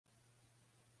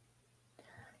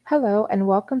Hello, and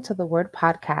welcome to the Word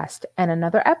Podcast and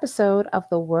another episode of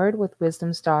the Word with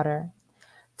Wisdom's Daughter.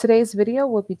 Today's video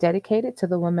will be dedicated to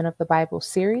the Women of the Bible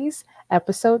series,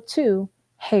 Episode 2,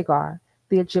 Hagar,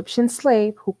 the Egyptian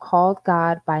slave who called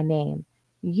God by name.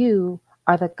 You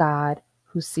are the God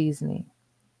who sees me.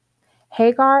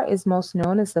 Hagar is most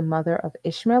known as the mother of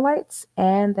Ishmaelites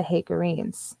and the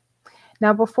Hagarenes.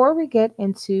 Now, before we get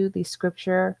into the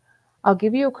scripture, I'll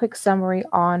give you a quick summary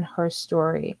on her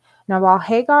story. Now, while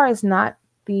Hagar is not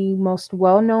the most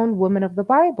well-known woman of the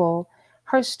Bible,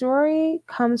 her story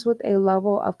comes with a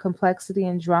level of complexity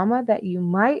and drama that you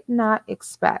might not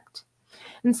expect.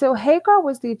 And so Hagar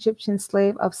was the Egyptian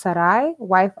slave of Sarai,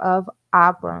 wife of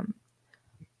Abram,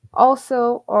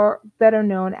 also or better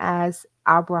known as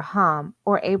Abraham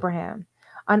or Abraham.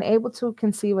 Unable to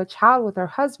conceive a child with her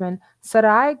husband,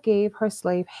 Sarai gave her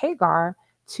slave Hagar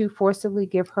to forcibly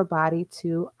give her body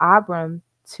to Abram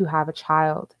to have a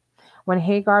child. When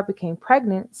Hagar became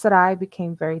pregnant, Sarai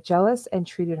became very jealous and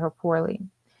treated her poorly.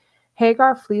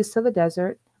 Hagar flees to the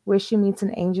desert, where she meets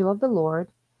an angel of the Lord,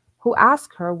 who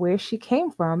asks her where she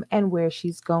came from and where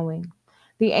she's going.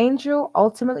 The angel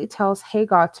ultimately tells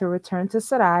Hagar to return to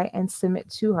Sarai and submit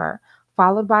to her,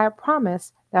 followed by a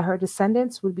promise that her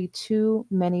descendants would be too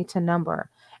many to number,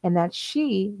 and that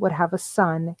she would have a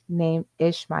son named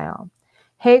Ishmael.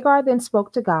 Hagar then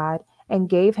spoke to God and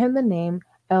gave him the name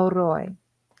El Roi,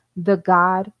 the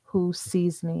God who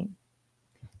sees me.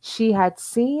 She had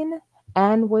seen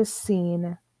and was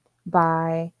seen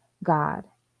by God.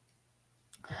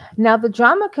 Now the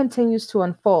drama continues to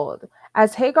unfold.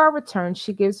 As Hagar returns,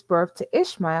 she gives birth to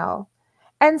Ishmael,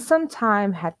 and some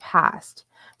time had passed.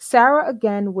 Sarah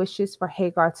again wishes for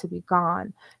Hagar to be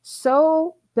gone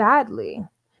so badly,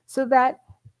 so that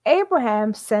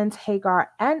Abraham sent Hagar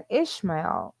and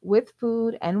Ishmael with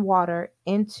food and water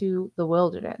into the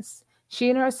wilderness.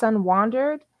 She and her son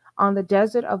wandered on the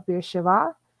desert of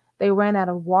Beersheba. They ran out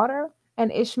of water,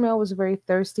 and Ishmael was very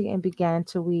thirsty and began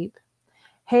to weep.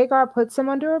 Hagar puts him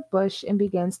under a bush and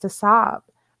begins to sob,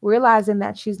 realizing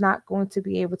that she's not going to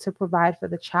be able to provide for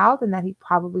the child and that he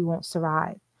probably won't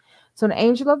survive. So an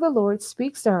angel of the Lord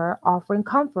speaks to her, offering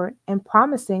comfort and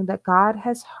promising that God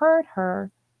has heard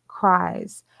her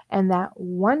cries and that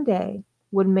one day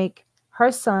would make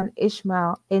her son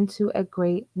Ishmael into a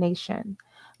great nation.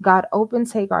 God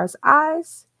opens Hagar's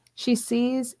eyes. She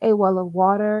sees a well of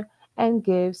water and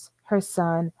gives her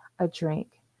son a drink,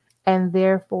 and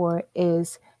therefore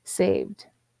is saved.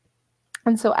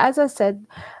 And so, as I said,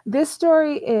 this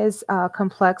story is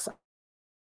complex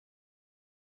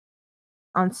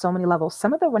on so many levels.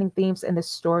 Some of the running themes in this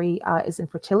story is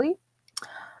infertility,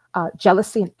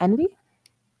 jealousy and envy,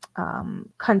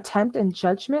 contempt and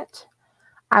judgment.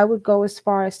 I would go as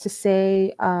far as to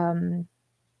say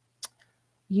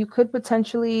you could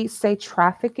potentially say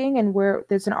trafficking, and where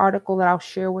there's an article that I'll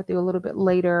share with you a little bit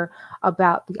later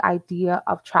about the idea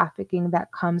of trafficking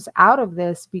that comes out of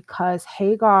this, because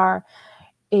Hagar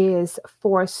is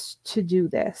forced to do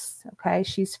this. Okay,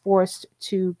 she's forced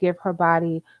to give her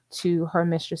body to her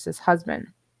mistress's husband.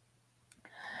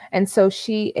 And so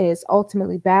she is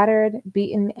ultimately battered,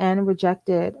 beaten, and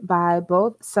rejected by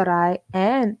both Sarai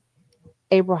and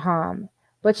Abraham.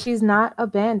 But she's not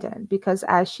abandoned because,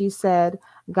 as she said,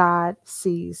 God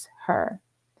sees her.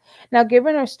 Now,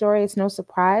 given her story, it's no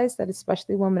surprise that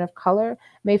especially women of color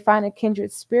may find a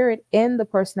kindred spirit in the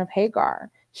person of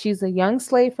Hagar. She's a young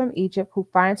slave from Egypt who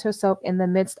finds herself in the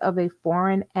midst of a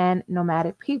foreign and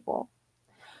nomadic people.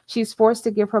 She's forced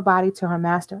to give her body to her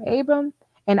master Abram,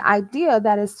 an idea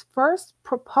that is first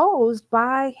proposed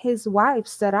by his wife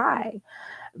Sarai.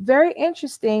 Very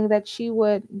interesting that she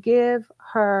would give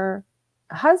her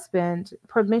husband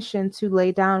permission to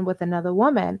lay down with another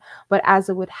woman, but as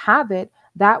it would have it,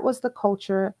 that was the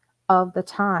culture of the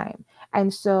time.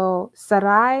 And so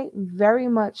Sarai very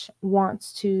much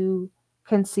wants to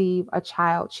conceive a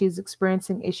child. She's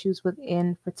experiencing issues with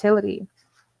infertility.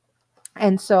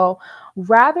 And so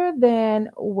rather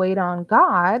than wait on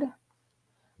God,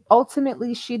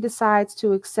 ultimately she decides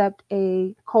to accept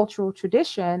a cultural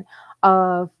tradition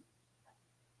of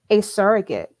a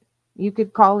surrogate. You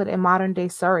could call it a modern day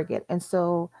surrogate. And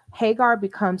so Hagar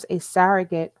becomes a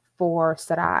surrogate for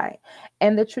Sarai.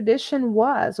 And the tradition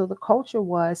was, or the culture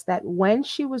was, that when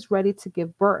she was ready to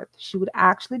give birth, she would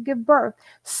actually give birth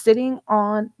sitting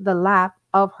on the lap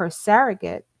of her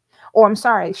surrogate. Or I'm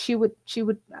sorry,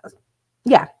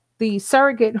 yeah, the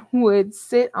surrogate would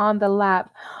sit on the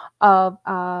lap of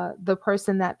the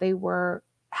person that they were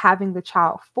having the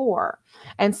child for.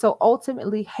 And so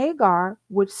ultimately, Hagar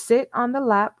would sit on the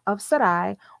lap of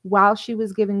Sarai while she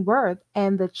was giving birth,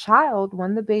 and the child,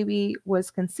 when the baby was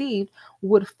conceived,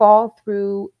 would fall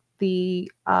through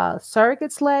the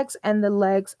surrogate's legs and the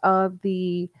legs of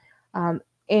the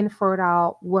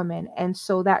infertile woman. And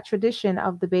so that tradition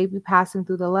of the baby passing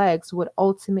through the legs would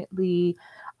ultimately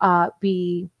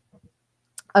be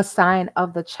a sign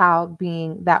of the child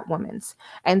being that woman's.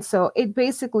 And so it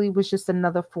basically was just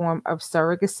another form of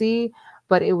surrogacy,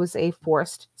 but it was a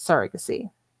forced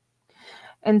surrogacy.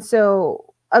 And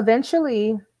so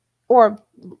eventually, or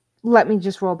let me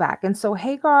just roll back. And so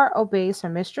Hagar obeys her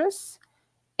mistress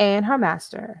and her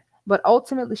master, but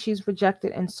ultimately she's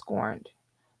rejected and scorned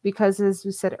because, as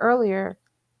we said earlier,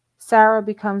 Sarah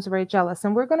becomes very jealous.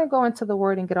 And we're going to go into the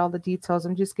word and get all the details.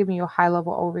 I'm just giving you a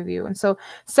high-level overview. And so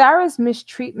Sarah's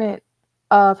mistreatment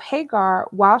of Hagar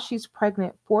while she's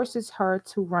pregnant forces her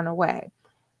to run away.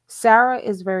 Sarah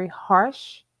is very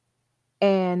harsh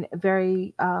and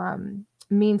very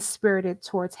mean-spirited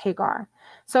towards Hagar.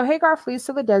 So Hagar flees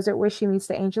to the desert where she meets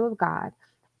the angel of God.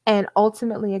 And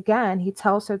ultimately, again, he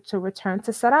tells her to return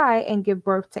to Sarai and give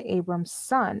birth to Abram's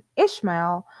son,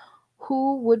 Ishmael,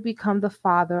 who would become the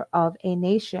father of a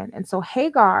nation. And so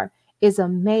Hagar is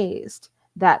amazed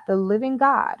that the living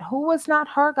God, who was not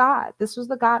her God, this was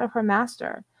the God of her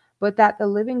master, but that the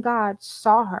living God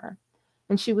saw her,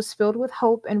 and she was filled with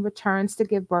hope and returns to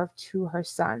give birth to her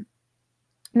son.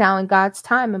 Now, in God's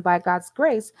time and by God's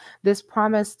grace, this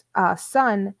promised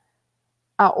son,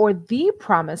 or the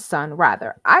promised son,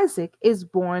 rather, Isaac, is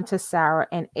born to Sarah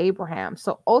and Abraham.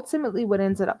 So ultimately what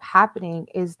ended up happening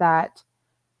is that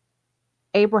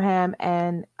Abraham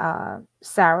and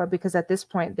Sarah, because at this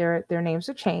point their names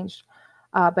are changed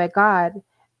by God,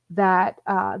 that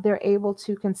they're able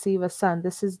to conceive a son.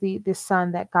 This is the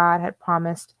son that God had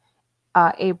promised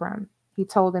Abram. He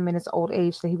told him in his old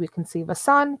age that he would conceive a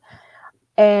son,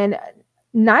 and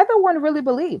neither one really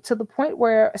believed, to the point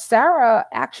where Sarah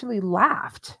actually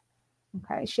laughed.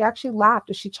 Okay, she actually laughed,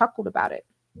 or she chuckled about it.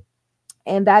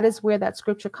 And that is where that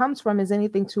scripture comes from: is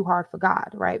anything too hard for God,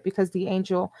 right? Because the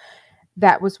angel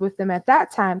that was with them at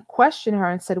that time questioned her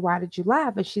and said, "Why did you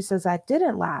laugh?" And she says, "I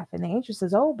didn't laugh." And the angel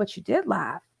says, "Oh, but you did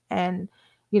laugh." And,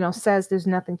 says there's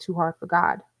nothing too hard for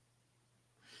God.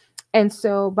 And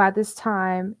so by this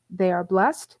time they are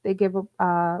blessed. They give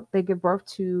birth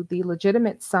to the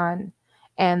legitimate son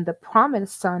and the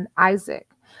promised son, Isaac.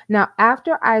 Now,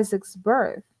 after Isaac's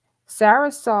birth,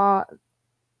 Sarah saw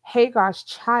Hagar's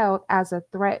child as a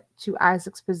threat to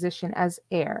Isaac's position as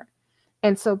heir.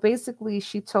 And so basically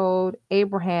she told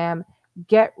Abraham,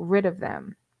 get rid of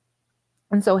them.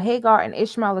 And so Hagar and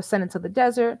Ishmael are sent into the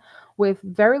desert with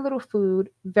very little food,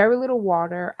 very little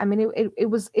water. I mean,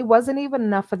 it wasn't even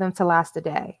enough for them to last a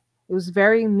day. It was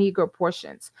very meager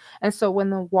portions. And so when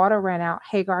the water ran out,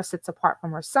 Hagar sits apart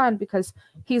from her son because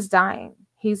he's dying.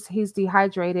 He's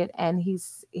dehydrated and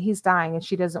he's dying, and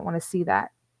she doesn't want to see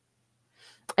that.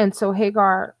 And so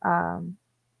Hagar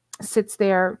sits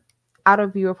there out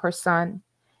of view of her son.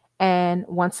 And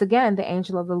once again, the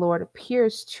angel of the Lord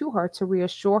appears to her to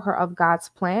reassure her of God's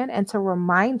plan and to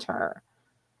remind her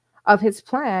of his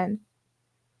plan.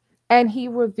 And he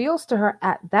reveals to her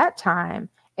at that time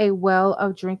a well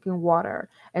of drinking water.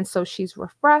 And so she's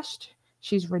refreshed,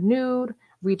 she's renewed,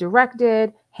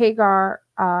 redirected. Hagar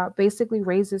basically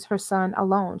raises her son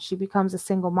alone. She becomes a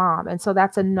single mom. And so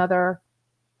that's another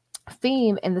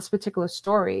theme in this particular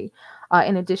story,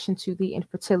 in addition to the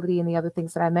infertility and the other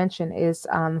things that I mentioned, is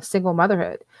single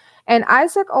motherhood. And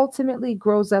Isaac ultimately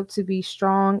grows up to be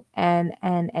strong and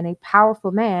a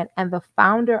powerful man and the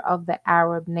founder of the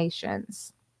Arab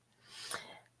nations.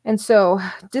 And so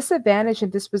disadvantaged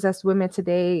and dispossessed women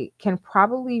today can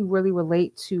probably really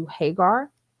relate to Hagar,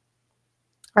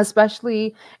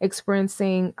 especially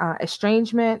experiencing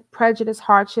estrangement, prejudice,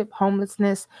 hardship,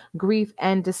 homelessness, grief,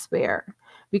 and despair,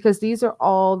 because these are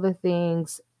all the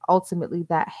things ultimately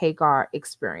that Hagar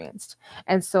experienced.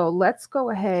 And so let's go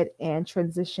ahead and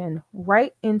transition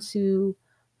right into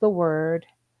the word.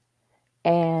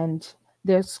 And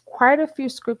there's quite a few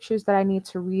scriptures that I need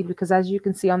to read, because as you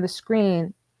can see on the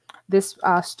screen, this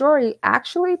story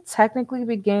actually technically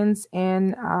begins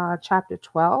in chapter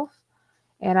 12.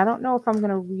 And I don't know if I'm going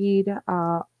to read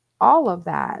all of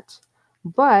that,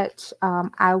 but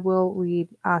I will read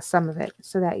some of it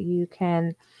so that you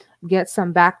can get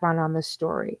some background on this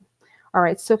story. All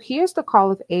right, so here's the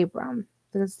call of Abram.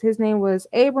 His name was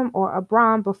Abram, or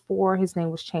Abram, before his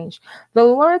name was changed. The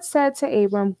Lord said to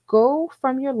Abram, go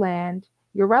from your land,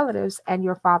 your relatives, and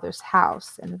your father's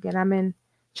house. And again, I'm in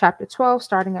chapter 12,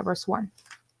 starting at verse 1.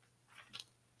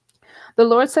 The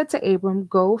Lord said to Abram,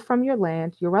 "Go from your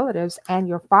land, your relatives, and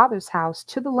your father's house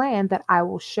to the land that I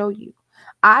will show you.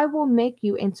 I will make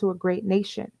you into a great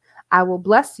nation. I will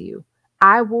bless you.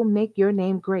 I will make your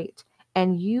name great,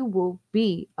 and you will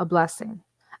be a blessing.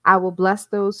 I will bless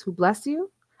those who bless you.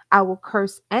 I will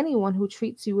curse anyone who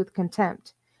treats you with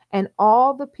contempt, and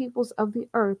all the peoples of the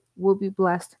earth will be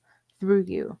blessed through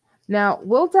you." Now,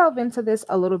 we'll delve into this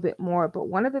a little bit more, but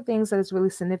one of the things that is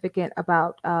really significant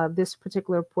about this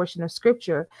particular portion of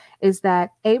scripture is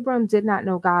that Abram did not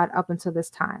know God up until this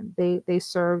time. They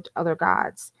served other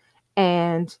gods.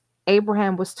 And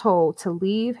Abraham was told to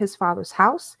leave his father's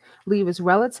house, leave his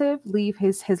relative, leave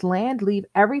his land, leave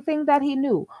everything that he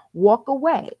knew, walk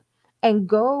away and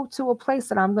go to a place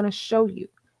that I'm going to show you.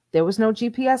 There was no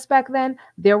GPS back then.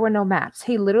 There were no maps.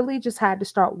 He literally just had to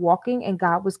start walking, and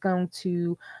God was going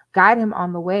to guide him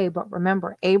on the way. But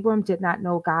remember, Abram did not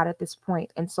know God at this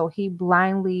point, and so he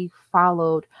blindly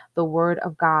followed the word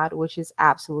of God, which is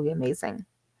absolutely amazing.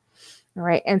 All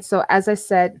right. And so, as I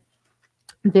said,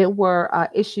 there were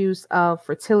issues of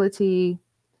fertility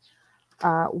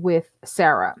with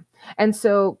Sarah. And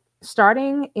so,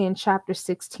 starting in chapter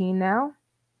 16 now,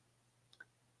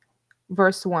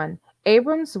 verse 1.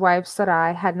 Abram's wife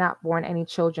Sarai had not borne any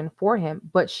children for him,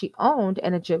 but she owned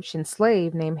an Egyptian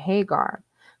slave named Hagar.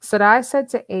 Sarai said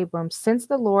to Abram, "Since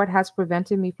the Lord has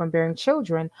prevented me from bearing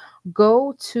children,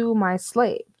 go to my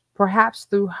slave. Perhaps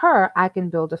through her I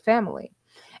can build a family."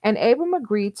 And Abram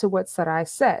agreed to what Sarai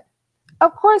said.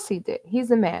 Of course he did. He's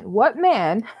a man. What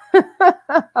man?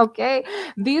 Okay.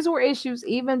 These were issues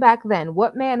even back then.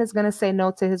 What man is going to say no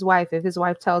to his wife if his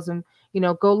wife tells him,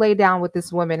 go lay down with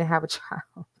this woman and have a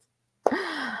child?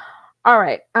 All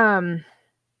right.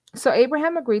 So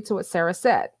Abraham agreed to what Sarah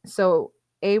said. So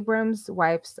Abram's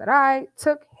wife Sarai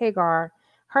took Hagar,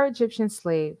 her Egyptian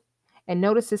slave, and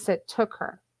notice it said took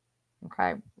her,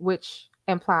 okay, which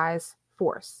implies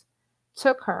force.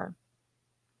 Took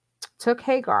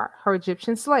Hagar, her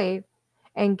Egyptian slave,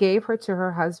 and gave her to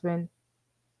her husband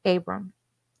Abram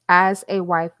as a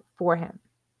wife for him.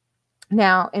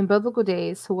 Now, in biblical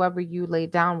days, whoever you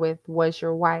laid down with was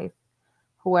your wife.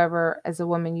 Whoever, as a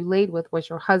woman you laid with, was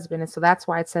your husband. And so that's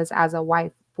why it says as a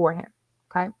wife for him.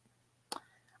 Okay.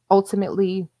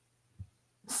 Ultimately,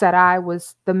 Sarai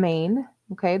was the main,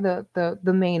 okay, the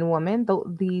main woman,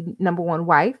 the number one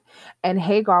wife, and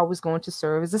Hagar was going to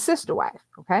serve as a sister wife,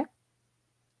 okay,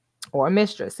 or a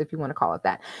mistress, if you want to call it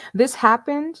that. This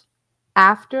happened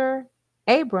after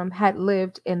Abram had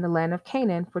lived in the land of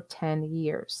Canaan for 10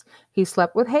 years. He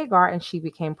slept with Hagar and she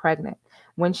became pregnant.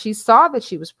 When she saw that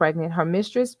she was pregnant, her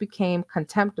mistress became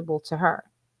contemptible to her.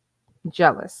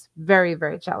 Jealous, very,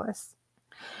 very jealous.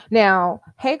 Now,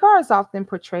 Hagar is often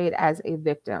portrayed as a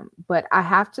victim, but I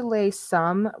have to lay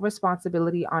some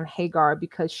responsibility on Hagar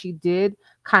because she did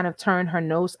kind of turn her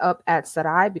nose up at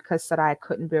Sarai because Sarai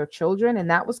couldn't bear children. And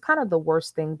that was kind of the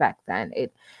worst thing back then.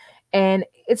 And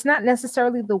it's not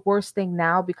necessarily the worst thing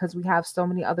now because we have so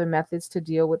many other methods to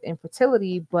deal with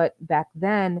infertility. But back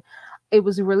then, it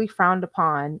was really frowned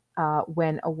upon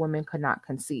when a woman could not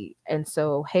conceive. And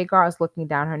so Hagar is looking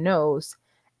down her nose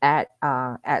at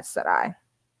Sarai.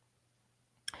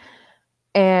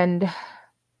 And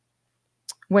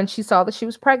when she saw that she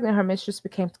was pregnant, her mistress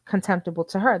became contemptible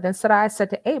to her. Then Sarai said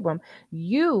to Abram,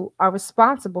 "You are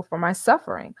responsible for my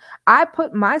suffering. I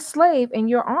put my slave in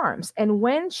your arms. And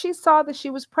when she saw that she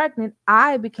was pregnant,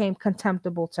 I became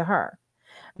contemptible to her.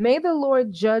 May the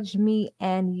Lord judge me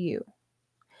and you."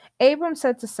 Abram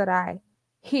said to Sarai,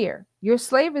 "Here, your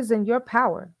slave is in your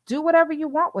power. Do whatever you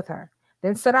want with her."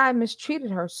 Then Sarai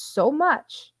mistreated her so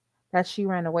much that she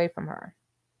ran away from her.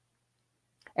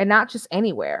 And not just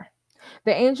anywhere.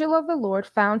 The angel of the Lord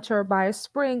found her by a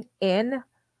spring in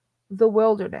the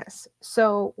wilderness.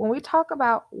 So when we talk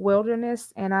about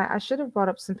wilderness, and I should have brought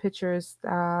up some pictures,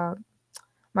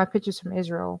 my pictures from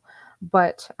Israel,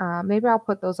 but maybe I'll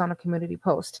put those on a community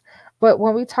post. But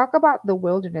when we talk about the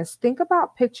wilderness, think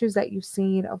about pictures that you've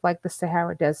seen of like the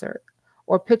Sahara Desert,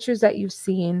 or pictures that you've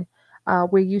seen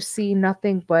where you see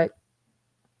nothing but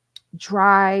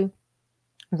dry,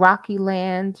 rocky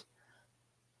land,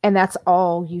 and that's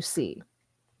all you see.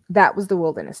 That was the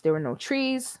wilderness. There were no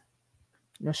trees,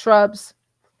 no shrubs,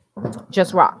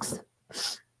 just rocks.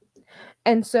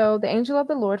 And so the angel of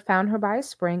the Lord found her by a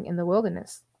spring in the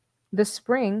wilderness, the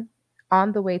spring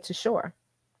on the way to shore.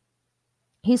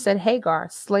 He said, "Hagar,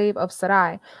 slave of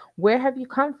Sarai, where have you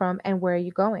come from and where are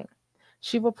you going?"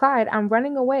 She replied, "I'm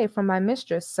running away from my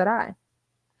mistress, Sarai."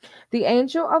 The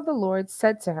angel of the Lord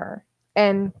said to her,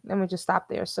 and let me just stop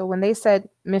there. So when they said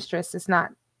mistress, it's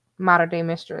not modern day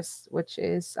mistress, which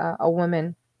is a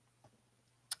woman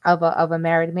of a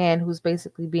married man who's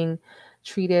basically being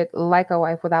treated like a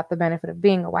wife without the benefit of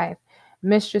being a wife.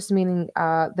 Mistress meaning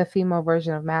the female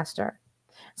version of master.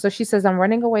 So she says, I'm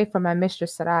running away from my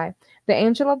mistress, Sarai. The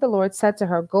angel of the Lord said to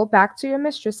her, go back to your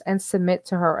mistress and submit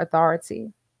to her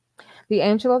authority. The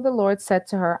angel of the Lord said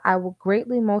to her, I will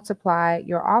greatly multiply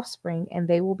your offspring, and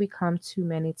they will become too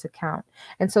many to count.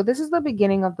 And so this is the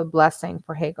beginning of the blessing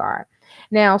for Hagar.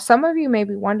 Now, some of you may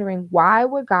be wondering, why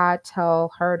would God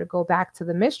tell her to go back to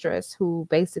the mistress who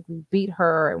basically beat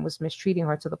her and was mistreating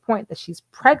her to the point that she's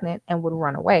pregnant and would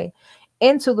run away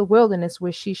into the wilderness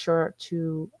where she's sure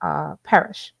to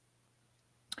perish?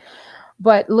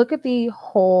 But look at the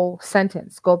whole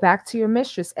sentence. Go back to your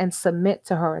mistress and submit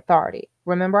to her authority.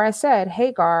 Remember, I said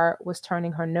Hagar was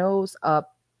turning her nose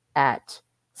up at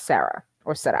Sarah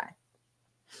or Sarai.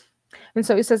 And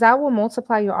so he says, I will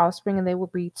multiply your offspring, and they will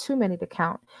be too many to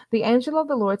count. The angel of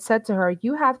the Lord said to her,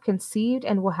 you have conceived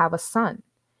and will have a son.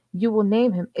 You will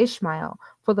name him Ishmael,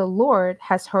 for the Lord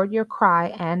has heard your cry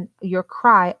and your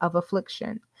cry of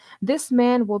affliction. This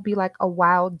man will be like a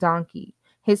wild donkey.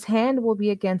 His hand will be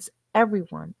against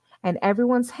everyone, and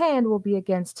everyone's hand will be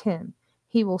against him.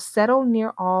 He will settle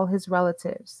near all his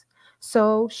relatives.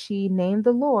 So she named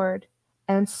the Lord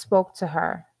and spoke to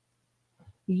her.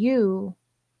 You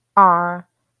are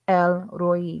El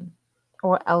Roi,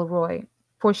 or El Roy.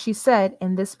 For she said,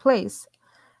 in this place,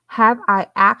 have I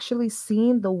actually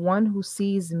seen the one who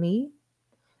sees me?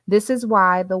 This is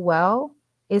why the well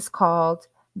is called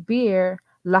Bir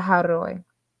Laharoi.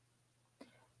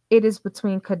 It is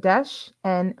between Kadesh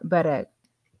and Bered.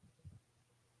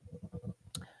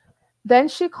 Then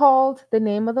she called the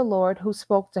name of the Lord who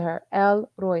spoke to her, El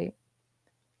Roi.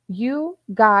 You,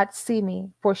 God, see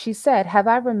me. For she said, have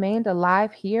I remained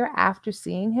alive here after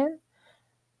seeing him?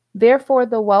 Therefore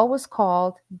the well was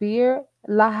called Bir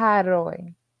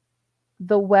Laharoi,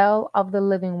 the well of the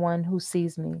living one who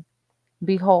sees me.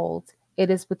 Behold, it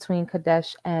is between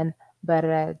Kadesh and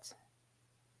Bered.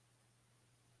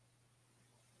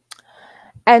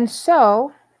 And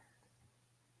so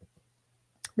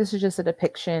this is just a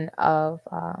depiction of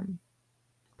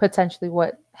potentially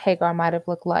what Hagar might have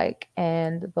looked like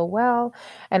and the well.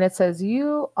 And it says,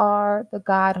 you are the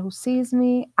God who sees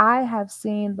me. I have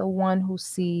seen the one who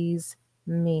sees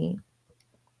me.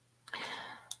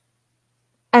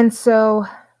 And so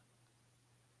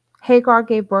Hagar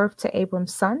gave birth to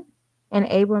Abram's son,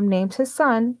 and Abram named his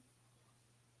son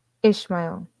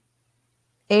Ishmael.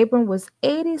 Abram was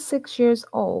 86 years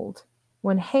old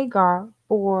when Hagar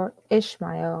bore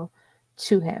Ishmael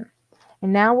to him.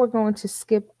 And now we're going to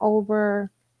skip over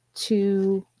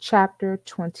to chapter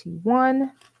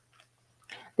 21.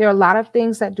 There are a lot of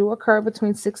things that do occur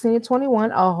between 16 and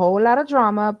 21, a whole lot of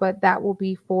drama, but that will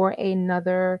be for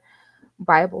another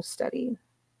Bible study.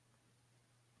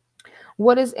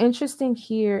 What is interesting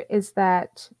here is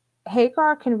that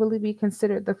Hagar can really be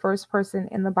considered the first person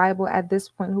in the Bible at this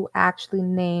point who actually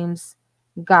names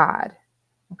God.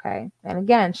 Okay. And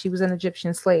again, she was an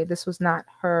Egyptian slave. This was not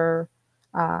her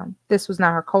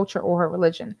culture or her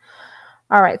religion.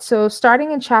 All right. So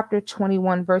starting in chapter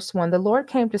 21, verse 1, the Lord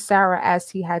came to Sarah as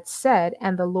he had said,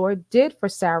 and the Lord did for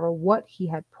Sarah what he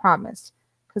had promised,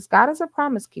 because God is a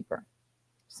promise keeper.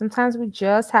 Sometimes we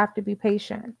just have to be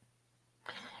patient.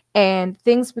 And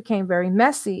things became very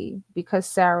messy because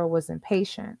Sarah was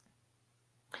impatient.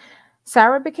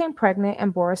 Sarah became pregnant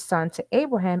and bore a son to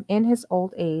Abraham in his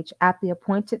old age at the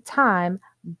appointed time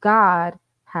God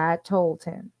had told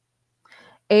him.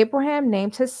 Abraham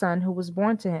named his son who was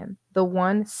born to him, the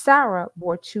one Sarah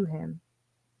bore to him,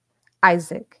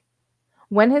 Isaac.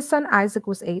 When his son Isaac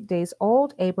was 8 days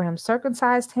old, Abraham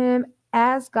circumcised him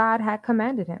as God had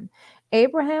commanded him.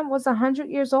 Abraham was 100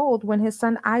 years old when his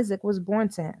son Isaac was born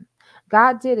to him.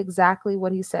 God did exactly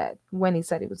what he said when he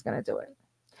said he was going to do it.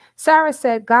 Sarah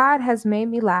said, God has made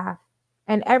me laugh,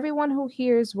 and everyone who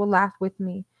hears will laugh with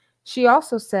me. She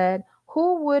also said,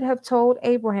 who would have told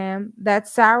Abraham that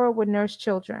Sarah would nurse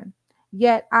children?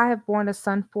 Yet I have borne a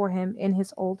son for him in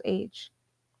his old age.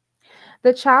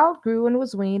 The child grew and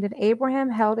was weaned, and Abraham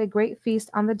held a great feast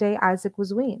on the day Isaac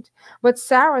was weaned. But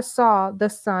Sarah saw the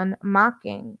son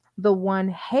mocking, the one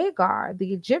Hagar,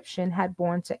 the Egyptian, had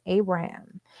borne to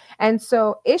Abraham. And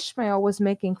so Ishmael was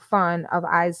making fun of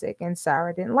Isaac, and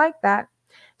Sarah didn't like that.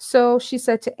 So she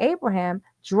said to Abraham,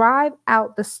 drive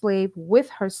out the slave with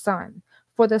her son,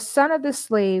 for the son of the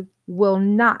slave will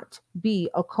not be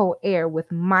a co-heir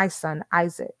with my son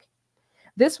Isaac.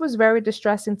 This was very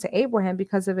distressing to Abraham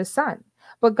because of his son.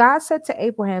 But God said to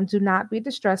Abraham, do not be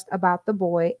distressed about the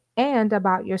boy and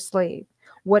about your slave.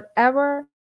 Whatever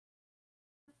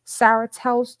Sarah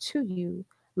tells to you,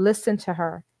 listen to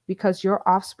her, because your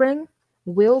offspring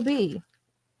will be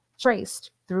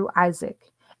traced through Isaac.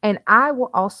 And I will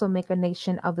also make a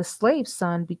nation of the slave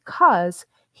son because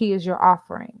he is your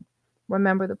offering.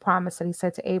 Remember the promise that he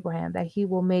said to Abraham that he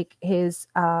will make his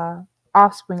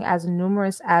offspring as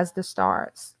numerous as the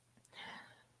stars.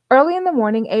 Early in the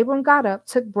morning, Abram got up,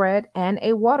 took bread and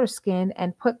a water skin,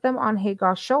 and put them on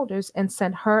Hagar's shoulders and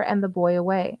sent her and the boy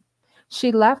away.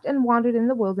 She left and wandered in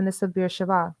the wilderness of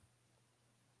Beersheba.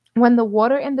 When the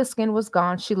water in the skin was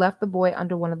gone, she left the boy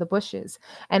under one of the bushes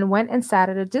and went and sat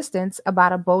at a distance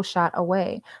about a bow shot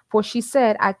away, for she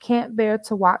said, I can't bear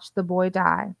to watch the boy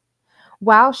die.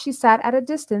 While she sat at a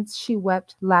distance, she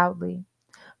wept loudly.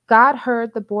 God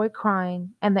heard the boy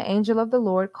crying, and the angel of the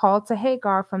Lord called to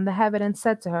Hagar from the heaven and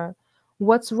said to her,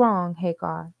 What's wrong,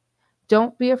 Hagar?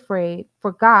 Don't be afraid,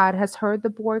 for God has heard the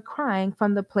boy crying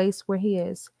from the place where he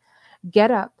is.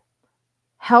 Get up,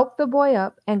 help the boy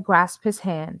up, and grasp his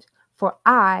hand, for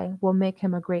I will make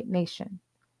him a great nation.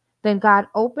 Then God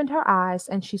opened her eyes,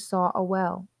 and she saw a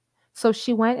well. So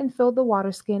she went and filled the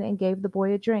water skin and gave the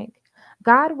boy a drink.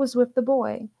 God was with the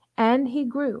boy, and he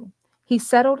grew. He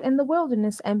settled in the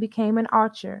wilderness and became an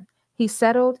archer. He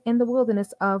settled in the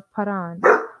wilderness of Paran,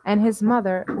 and his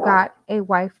mother got a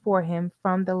wife for him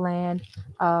from the land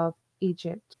of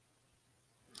Egypt.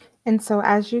 And so,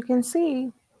 as you can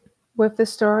see, with the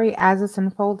story as it's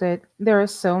unfolded, there are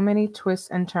so many twists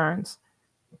and turns.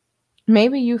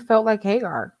 Maybe you felt like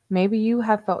Hagar. Maybe you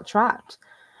have felt trapped,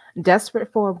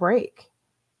 desperate for a break.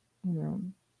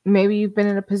 Maybe you've been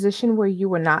in a position where you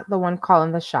were not the one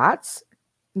calling the shots.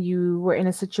 You were in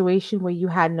a situation where you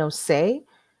had no say,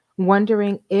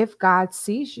 wondering if God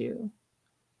sees you.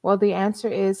 Well, the answer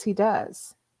is he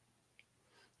does.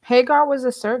 Hagar was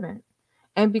a servant,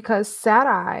 and because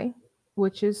Sarai,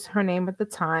 which is her name at the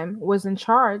time, was in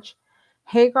charge,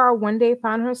 Hagar one day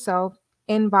found herself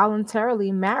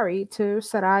involuntarily married to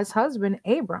Sarai's husband,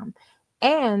 Abram,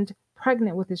 and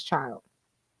pregnant with his child.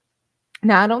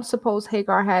 Now, I don't suppose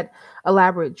Hagar had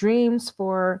elaborate dreams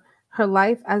for her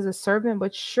life as a servant,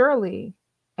 but surely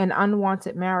an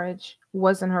unwanted marriage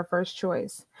wasn't her first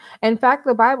choice. In fact,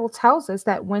 the Bible tells us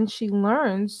that when she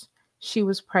learns she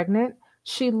was pregnant,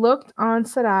 she looked on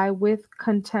Sarai with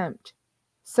contempt.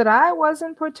 Sarai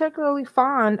wasn't particularly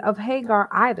fond of Hagar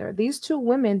either. These two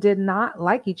women did not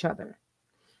like each other.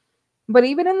 But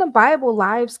even in the Bible,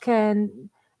 lives can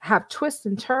have twists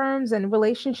and turns, and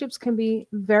relationships can be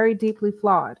very deeply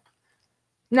flawed.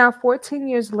 Now, 14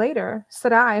 years later,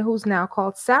 Sarai, who's now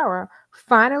called Sarah,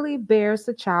 finally bears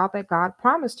the child that God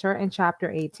promised her in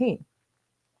chapter 18.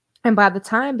 And by the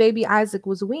time baby Isaac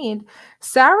was weaned,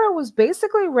 Sarah was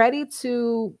basically ready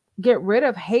to get rid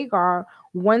of Hagar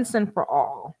once and for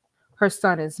all. Her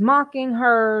son is mocking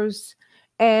hers,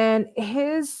 and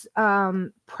his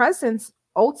presence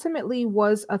ultimately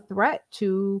was a threat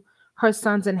to her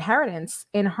son's inheritance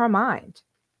in her mind.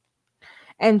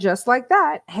 And just like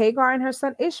that, Hagar and her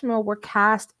son Ishmael were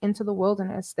cast into the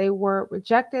wilderness. They were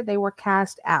rejected. They were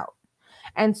cast out.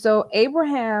 And so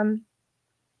Abraham,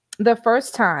 the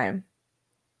first time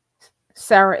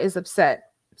Sarah is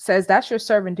upset, says, that's your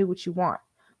servant, do what you want.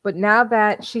 But now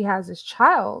that she has this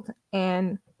child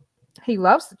and he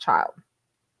loves the child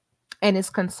and is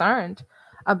concerned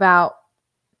about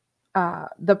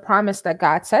the promise that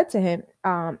God said to him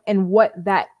and what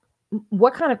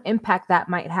kind of impact that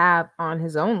might have on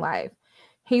his own life,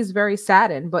 he's very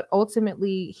saddened, but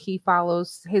ultimately he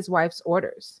follows his wife's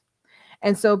orders.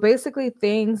 And so basically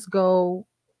things go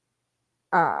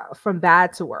from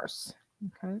bad to worse.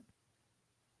 Okay.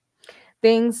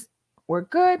 Things were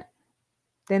good,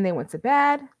 then they went to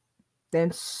bad, then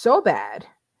so bad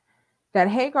that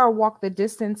Hagar walked the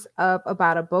distance of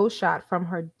about a bow shot from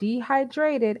her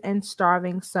dehydrated and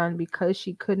starving son because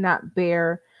she could not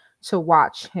bear to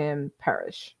watch him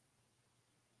perish.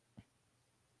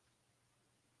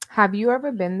 Have you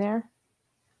ever been there?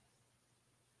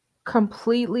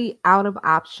 Completely out of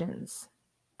options,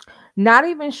 not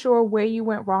even sure where you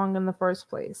went wrong in the first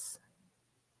place,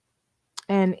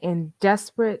 and in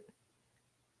desperate,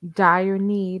 dire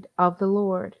need of the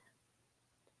Lord,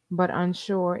 but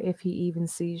unsure if he even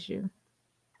sees you.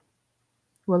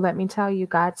 Well, let me tell you,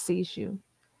 God sees you,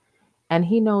 and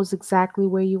he knows exactly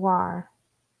where you are,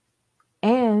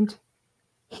 and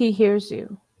he hears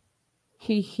you.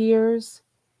 He hears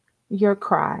your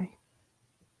cry.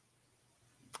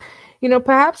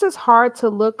 Perhaps it's hard to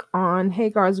look on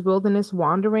Hagar's wilderness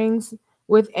wanderings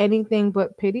with anything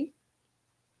but pity.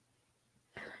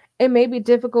 It may be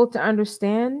difficult to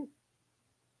understand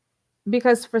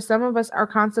because for some of us, our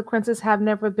consequences have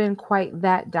never been quite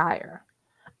that dire.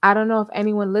 I don't know if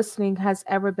anyone listening has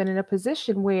ever been in a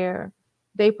position where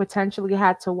they potentially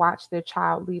had to watch their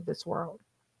child leave this world.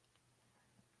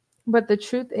 But the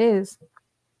truth is,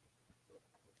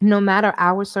 no matter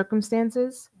our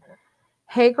circumstances,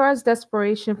 Hagar's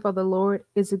desperation for the Lord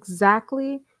is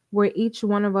exactly where each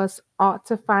one of us ought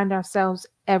to find ourselves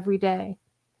every day.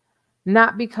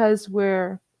 Not because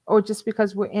or just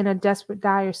because we're in a desperate,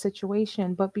 dire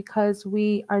situation, but because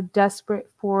we are desperate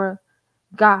for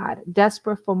God,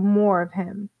 desperate for more of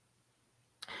Him.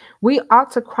 We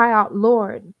ought to cry out,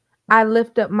 Lord, I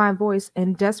lift up my voice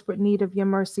in desperate need of your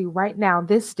mercy right now,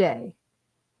 this day.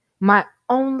 My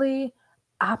only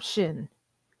option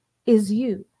is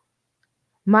you.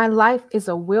 My life is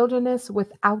a wilderness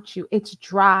without you. It's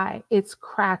dry, it's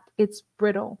cracked, it's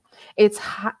brittle, it's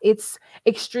hot, it's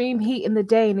extreme heat in the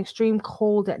day and extreme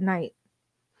cold at night.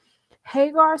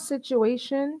 Hagar's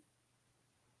situation,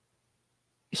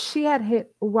 she had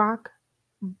hit rock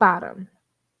bottom.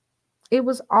 It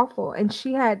was awful, and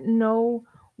she had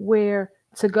nowhere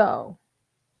to go.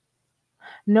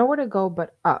 Nowhere to go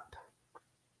but up.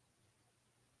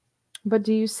 But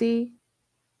do you see?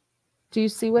 Do you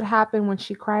see what happened when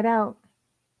she cried out?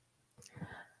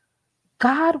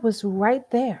 God was right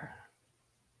there.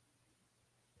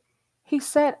 He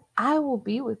said, I will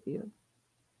be with you.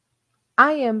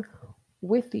 I am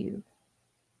with you.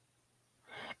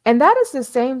 And that is the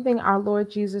same thing our Lord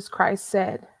Jesus Christ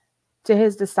said to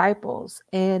his disciples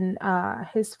in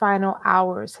his final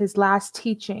hours, his last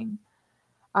teaching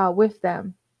with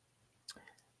them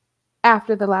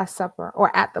after the Last Supper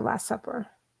or at the Last Supper.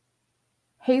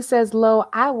 He says, lo,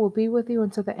 I will be with you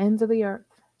until the ends of the earth.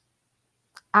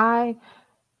 I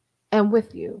am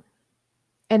with you.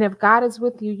 And if God is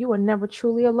with you, you are never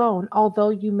truly alone,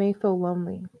 although you may feel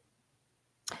lonely.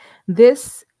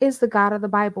 This is the God of the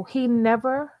Bible. He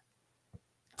never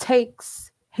takes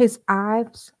his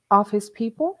eyes off his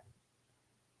people.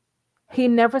 He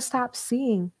never stops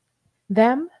seeing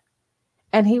them,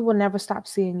 and he will never stop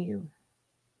seeing you.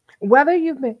 Whether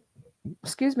you've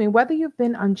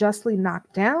been unjustly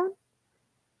knocked down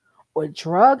or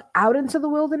dragged out into the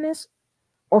wilderness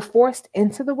or forced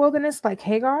into the wilderness like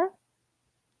Hagar,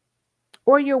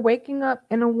 or you're waking up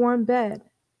in a warm bed,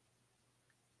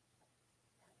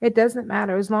 it doesn't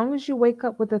matter. As long as you wake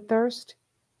up with a thirst,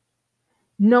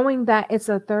 knowing that it's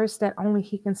a thirst that only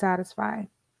he can satisfy.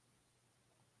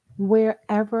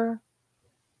 Wherever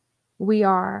we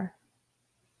are,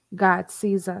 God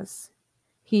sees us.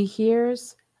 He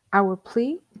hears our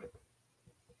plea,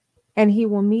 and he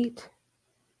will meet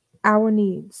our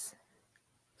needs.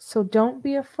 So don't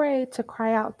be afraid to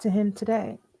cry out to him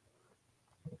today,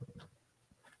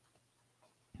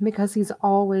 because he's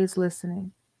always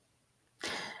listening.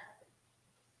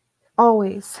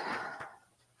 Always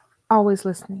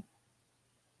listening.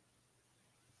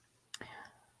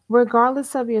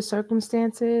 Regardless of your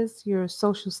circumstances, your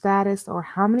social status, or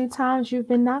how many times you've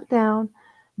been knocked down,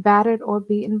 battered, or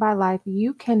beaten by life,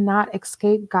 you cannot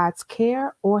escape God's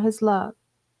care or his love.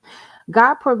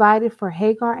 God provided for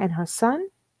Hagar and her son,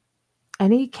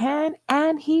 and he can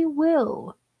and he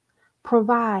will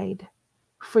provide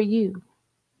for you.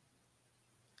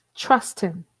 Trust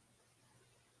him,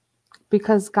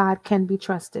 because God can be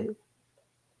trusted.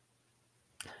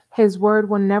 His word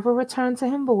will never return to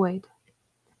him void,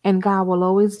 and God will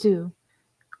always do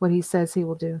what he says he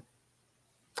will do.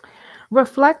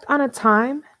 Reflect on a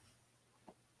time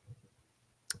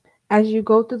as you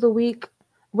go through the week.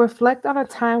 Reflect on a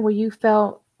time where you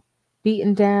felt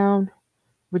beaten down,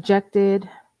 rejected,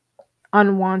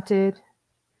 unwanted.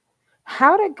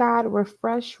 How did God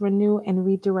refresh, renew, and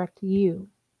redirect you?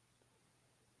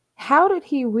 How did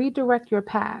he redirect your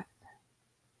path?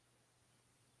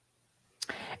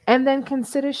 And then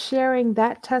consider sharing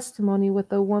that testimony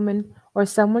with a woman or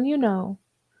someone you know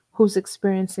who's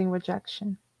experiencing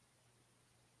rejection.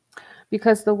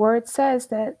 Because the word says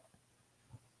that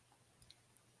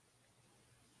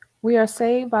we are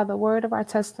saved by the word of our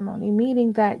testimony,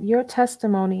 meaning that your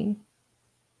testimony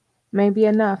may be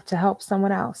enough to help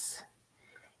someone else.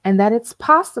 And that it's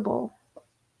possible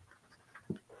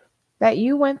that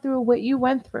you went through what you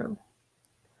went through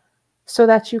so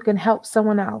that you can help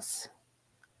someone else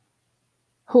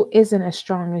who isn't as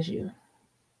strong as you.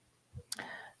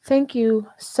 Thank you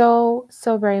so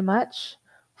very much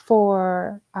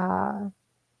for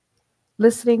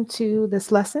listening to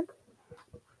this lesson.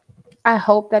 I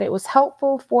hope that it was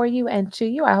helpful for you and to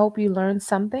you. I hope you learned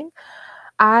something.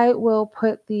 I will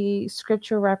put the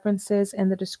scripture references in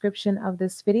the description of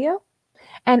this video.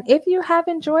 And if you have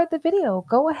enjoyed the video,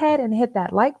 go ahead and hit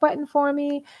that like button for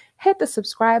me. Hit the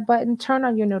subscribe button, turn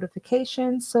on your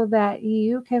notifications so that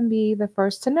you can be the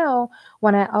first to know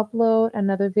when I upload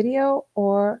another video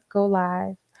or go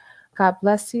live. God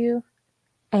bless you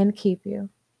and keep you.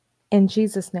 In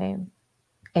Jesus' name,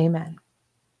 Amen.